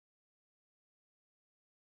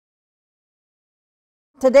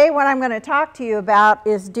Today what I'm going to talk to you about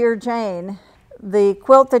is Dear Jane. The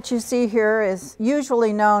quilt that you see here is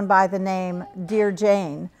usually known by the name Dear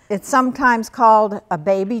Jane. It's sometimes called a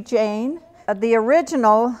Baby Jane. The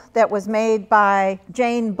original that was made by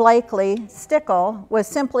Jane Blakely Stickle was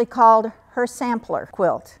simply called her sampler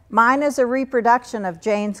quilt. Mine is a reproduction of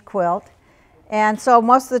Jane's quilt, and so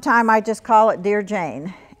most of the time I just call it Dear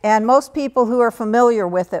Jane. And most people who are familiar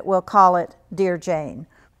with it will call it Dear Jane.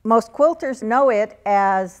 Most quilters know it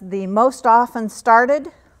as the most often started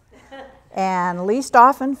and least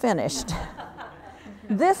often finished.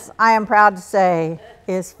 This, I am proud to say,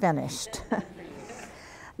 is finished.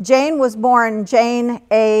 Jane was born Jane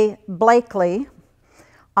A. Blakely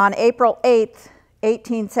on April 8,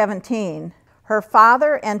 1817. Her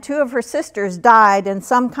father and two of her sisters died in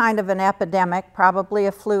some kind of an epidemic, probably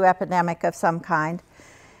a flu epidemic of some kind.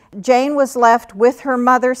 Jane was left with her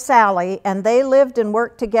mother, Sally, and they lived and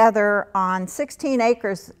worked together on 16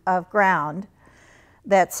 acres of ground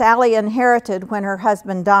that Sally inherited when her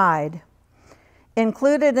husband died.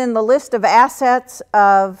 Included in the list of assets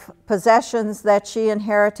of possessions that she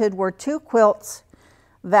inherited were two quilts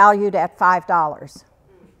valued at $5.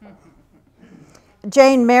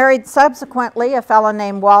 Jane married subsequently a fellow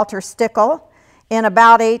named Walter Stickle in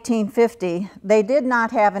about 1850. They did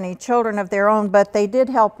not have any children of their own, but they did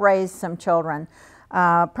help raise some children,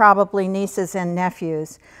 probably nieces and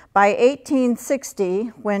nephews. By 1860,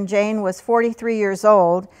 when Jane was 43 years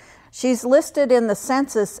old, she's listed in the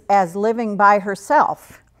census as living by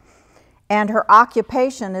herself, and her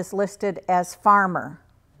occupation is listed as farmer.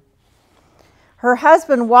 Her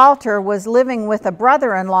husband, Walter, was living with a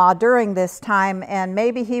brother-in-law during this time, and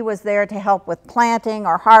maybe he was there to help with planting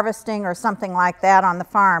or harvesting or something like that on the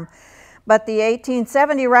farm. But the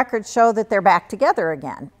 1870 records show that they're back together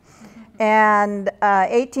again. And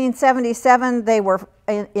 1877, they were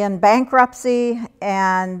in bankruptcy,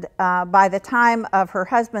 and by the time of her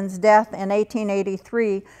husband's death in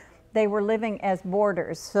 1883, they were living as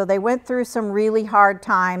boarders. So they went through some really hard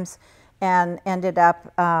times and ended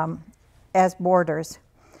up as boarders.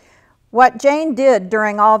 What Jane did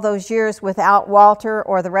during all those years without Walter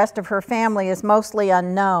or the rest of her family is mostly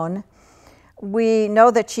unknown. We know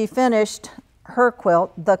that she finished her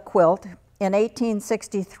quilt, the quilt, in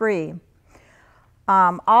 1863.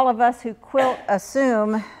 All of us who quilt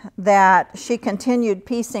assume that she continued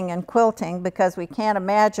piecing and quilting because we can't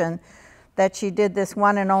imagine that she did this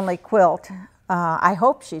one and only quilt. I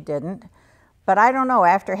hope she didn't, but I don't know,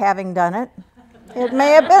 after having done it. It may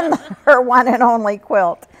have been her one and only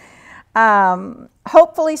quilt.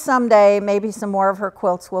 Hopefully someday, maybe some more of her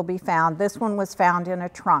quilts will be found. This one was found in a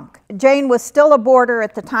trunk. Jane was still a boarder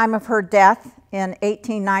at the time of her death in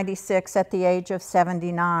 1896 at the age of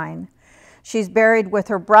 79. She's buried with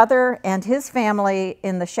her brother and his family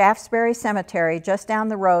in the Shaftesbury Cemetery just down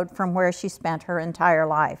the road from where she spent her entire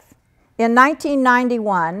life. In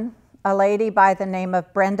 1991, a lady by the name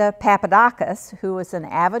of Brenda Papadakis, who was an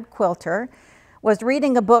avid quilter, was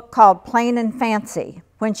reading a book called Plain and Fancy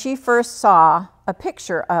when she first saw a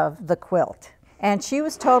picture of the quilt, and she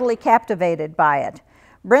was totally captivated by it.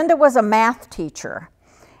 Brenda was a math teacher,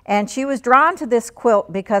 and she was drawn to this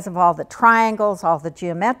quilt because of all the triangles, all the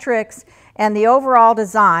geometrics, and the overall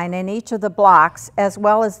design in each of the blocks, as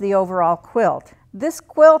well as the overall quilt. This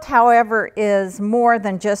quilt, however, is more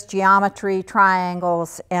than just geometry,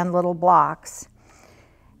 triangles, and little blocks.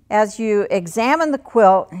 As you examine the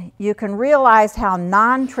quilt, you can realize how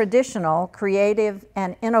non-traditional, creative,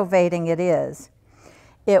 and innovating it is.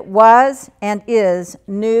 It was and is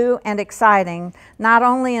new and exciting, not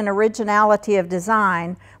only in originality of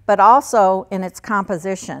design, but also in its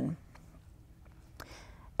composition.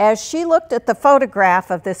 As she looked at the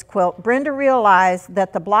photograph of this quilt, Brenda realized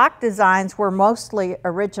that the block designs were mostly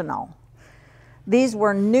original. These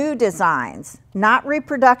were new designs, not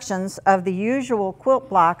reproductions of the usual quilt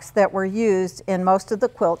blocks that were used in most of the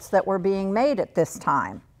quilts that were being made at this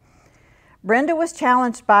time. Brenda was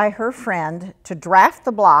challenged by her friend to draft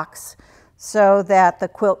the blocks so that the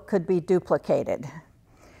quilt could be duplicated.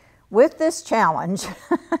 With this challenge,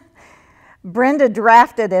 Brenda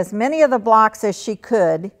drafted as many of the blocks as she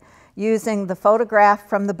could using the photograph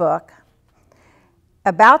from the book.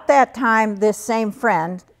 About that time, this same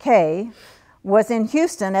friend, Kay, was in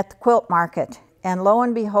Houston at the quilt market, and lo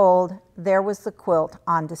and behold, there was the quilt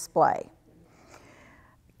on display.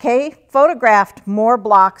 Kay photographed more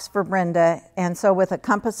blocks for Brenda, and so with a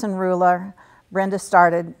compass and ruler, Brenda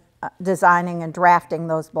started designing and drafting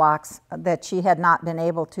those blocks that she had not been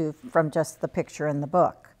able to from just the picture in the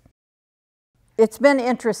book. It's been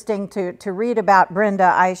interesting to read about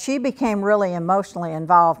Brenda. She became really emotionally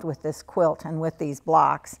involved with this quilt and with these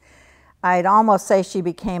blocks. I'd almost say she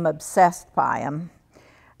became obsessed by him,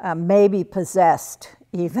 maybe possessed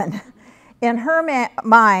even. In her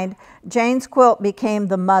mind, Jane's quilt became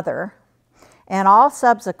the mother, and all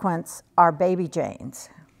subsequents are baby Janes.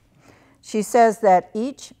 She says that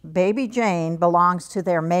each baby Jane belongs to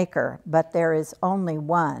their maker, but there is only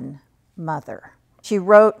one mother. She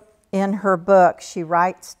wrote in her book, she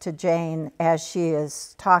writes to Jane as she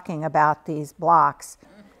is talking about these blocks.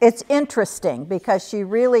 It's interesting because she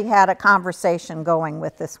really had a conversation going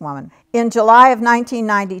with this woman. In July of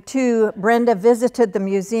 1992, Brenda visited the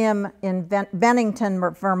museum in Bennington,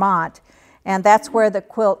 Vermont, and that's where the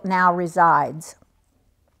quilt now resides.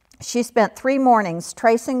 She spent 3 mornings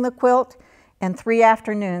tracing the quilt and 3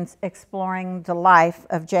 afternoons exploring the life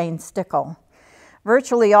of Jane Stickle.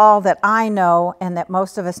 Virtually all that I know and that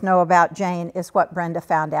most of us know about Jane is what Brenda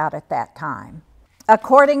found out at that time.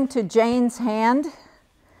 According to Jane's hand,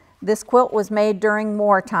 this quilt was made during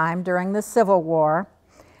wartime, during the Civil War,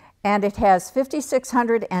 and it has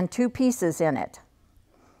 5,602 pieces in it.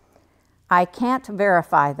 I can't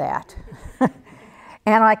verify that.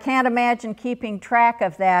 And I can't imagine keeping track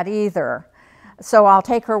of that either. So I'll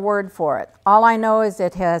take her word for it. All I know is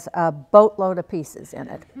it has a boatload of pieces in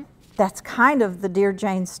it. That's kind of the Dear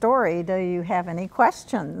Jane story. Do you have any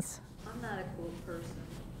questions? I'm not a quilt person,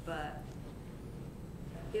 but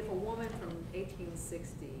if a woman from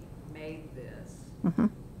 1860 made this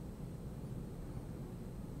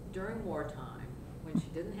during wartime, when she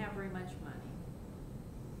didn't have very much money,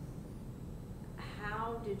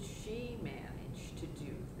 how did she manage to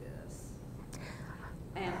do this?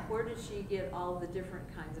 And where did she get all the different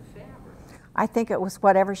kinds of fabric? I think it was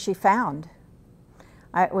whatever she found.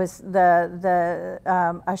 It was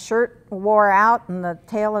a shirt wore out and the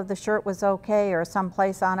tail of the shirt was okay, or some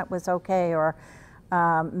place on it was okay, or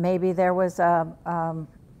maybe there was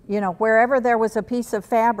wherever there was a piece of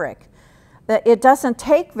fabric. It doesn't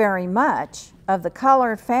take very much of the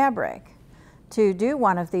colored fabric to do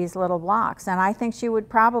one of these little blocks, and I think she would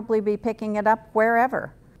probably be picking it up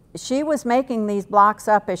wherever. She was making these blocks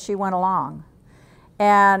up as she went along.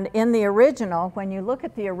 And in the original, when you look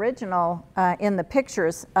at the original, in the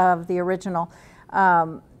pictures of the original,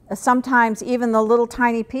 sometimes even the little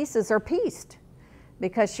tiny pieces are pieced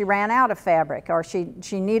because she ran out of fabric, or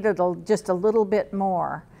she needed just a little bit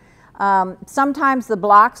more. Sometimes the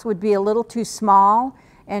blocks would be a little too small,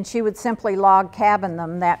 and she would simply log cabin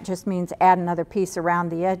them. That just means add another piece around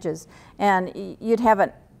the edges. And you'd have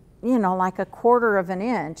like a 1/4 of an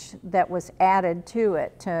inch that was added to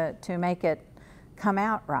it to make it come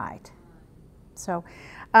out right. So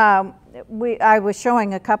I was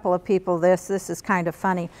showing a couple of people this. This is kind of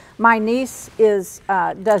funny. My niece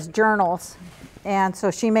does journals, and so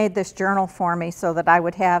she made this journal for me so that I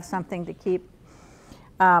would have something to keep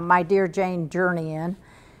my Dear Jane journey in.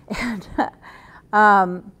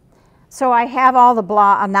 And so I have all the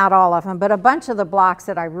blocks, not all of them, but a bunch of the blocks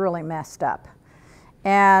that I really messed up.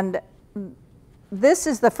 And this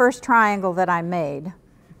is the first triangle that I made.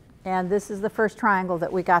 And this is the first triangle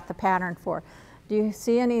that we got the pattern for. Do you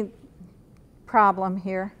see any problem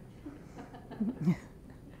here?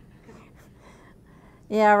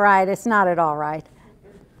 Yeah, right, it's not at all right.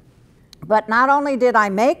 But not only did I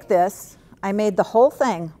make this, I made the whole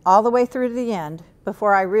thing all the way through to the end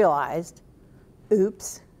before I realized,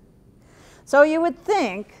 oops. So you would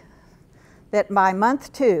think that by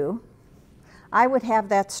month 2, I would have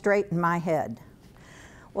that straight in my head.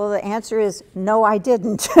 Well, the answer is no, I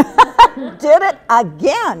didn't. Did it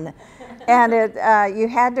again. And you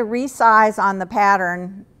had to resize on the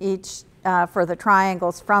pattern each for the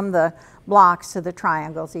triangles, from the blocks to the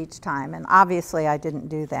triangles each time. And obviously I didn't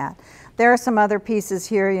do that. There are some other pieces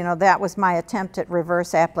here. That was my attempt at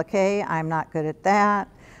reverse applique. I'm not good at that.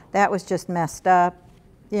 That was just messed up.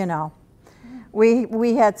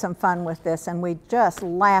 We had some fun with this, and we just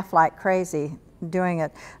laughed like crazy doing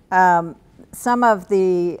it. Some of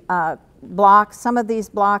these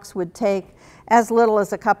blocks would take as little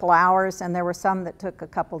as a couple hours, and there were some that took a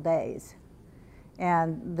couple days.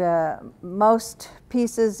 And the most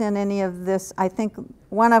pieces in any of this, I think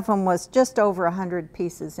one of them was just over 100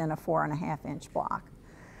 pieces in a 4.5-inch block.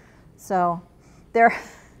 So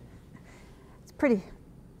it's pretty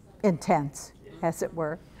intense, as it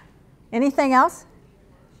were. Anything else?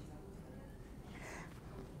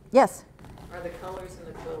 Yes? Are the colors in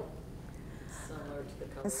the quilt similar to the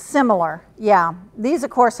colors? Similar, yeah. These,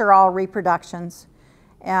 of course, are all reproductions,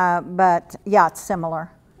 but yeah, it's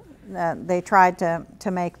similar. They tried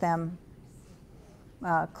to make them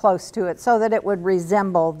close to it so that it would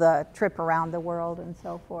resemble the trip around the world and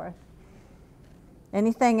so forth.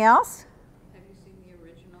 Anything else? Have you seen the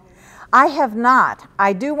original? I have not.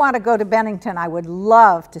 I do want to go to Bennington. I would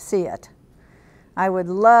love to see it. I would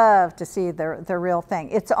love to see the real thing.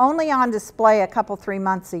 It's only on display a couple, 3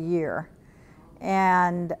 months a year.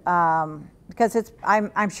 And because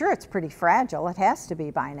I'm sure it's pretty fragile. It has to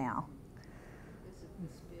be by now. Is it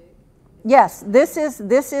this big? Yes, this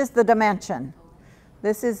is the dimension.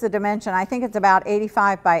 This is the dimension. I think it's about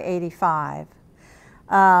 85 by 85.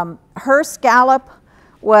 Her scallop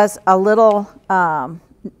was a little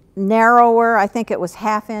narrower. I think it was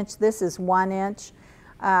 1/2 inch. This is 1 inch.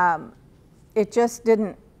 It just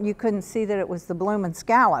didn't, you couldn't see that it was the bloomin'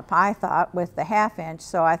 scallop, I thought, with the 1/2 inch.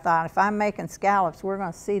 So I thought, if I'm making scallops, we're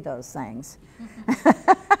going to see those things.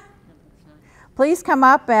 Please come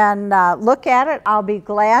up and look at it. I'll be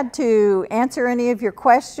glad to answer any of your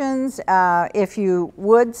questions. If you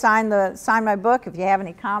would sign my book, if you have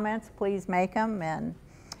any comments, please make them, and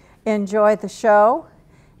enjoy the show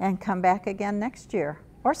and come back again next year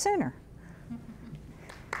or sooner.